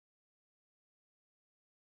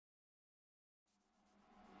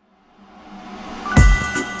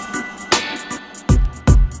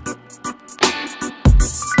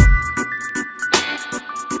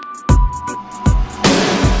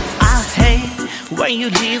when you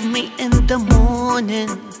leave me in the morning,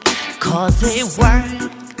 'cause they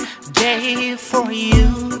work day for you.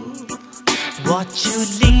 Watch you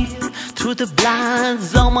leave through the blinds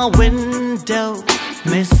on my window,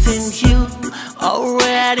 missing you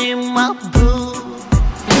already, my boo.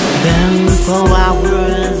 Then for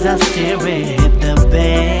hours I stare at the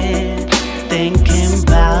bed, thinking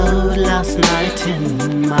about last night in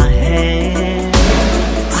my head.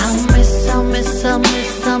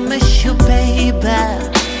 I miss you, baby.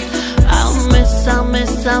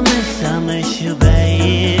 I miss you,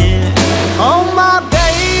 baby. Oh my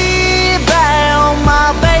baby, oh my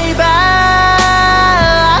baby,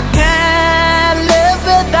 I can't live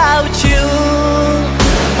without you.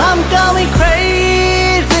 I'm going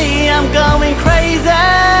crazy, I'm going crazy.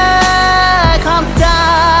 Can't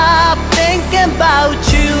stop thinking about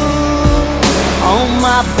you. Oh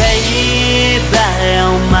my baby,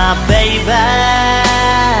 oh my baby,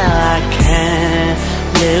 I can't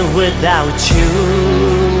live without you.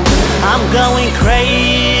 I'm going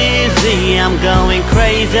crazy, I'm going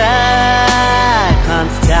crazy.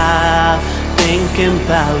 Can't stop thinking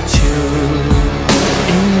about you.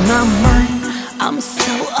 In my mind, I'm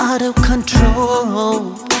so out of control,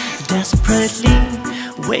 desperately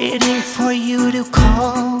waiting for you to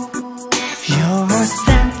call. Your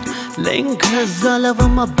scent lingers all over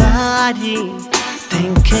my body,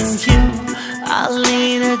 thinking you, I'll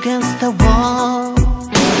lean against the wall.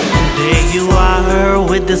 There you are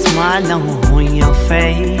with the smile on your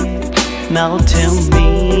face, melting me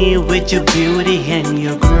with your beauty and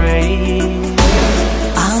your grace.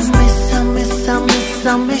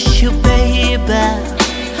 I miss you, baby.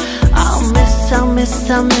 I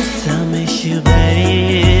miss you,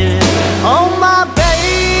 baby. Oh my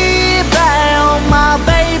baby, oh my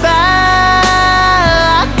baby,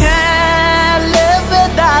 I can't live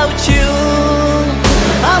without you.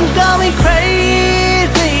 I'm going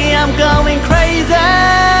crazy, I'm going crazy.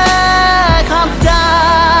 Can't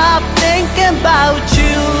stop thinking about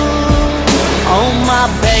you. Oh my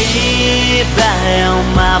baby, oh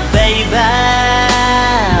my baby,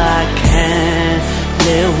 I can't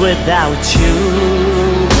live without you.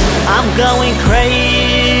 I'm going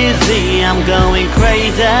crazy, I'm going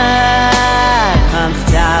crazy. Can't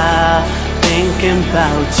stop thinking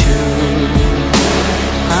about you.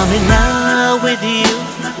 I'm in love with you,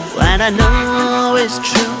 and I know it's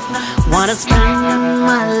true. Wanna spend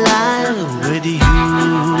my life with you.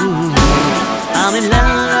 I'm in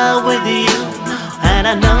love with you, and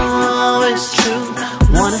I know it's true.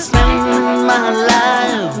 Wanna spend my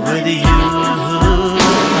life with you.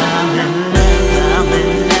 I'm in love, I'm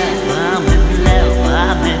in love, I'm in love,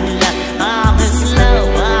 I'm in love, I'm in love,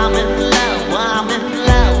 I'm in love, I'm in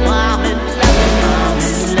love, I'm in love, I'm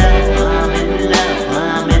in love,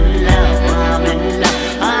 I'm in love, I'm in love, I'm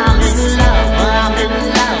in love, I'm in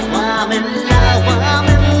love, I'm in love, I'm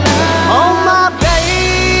in love. Oh my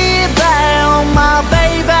baby, oh my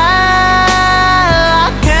baby,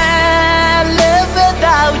 I can't live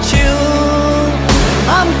without you.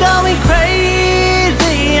 I'm going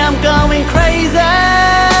crazy, I'm going crazy.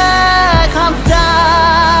 Can't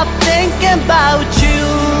stop thinking about you.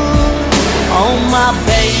 Oh my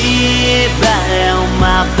baby, oh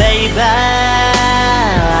my baby,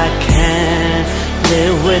 I can't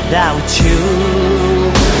live without you.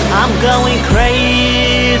 I'm going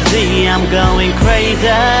crazy, I'm going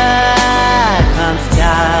crazy. Can't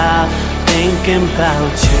stop thinking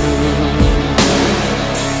about you.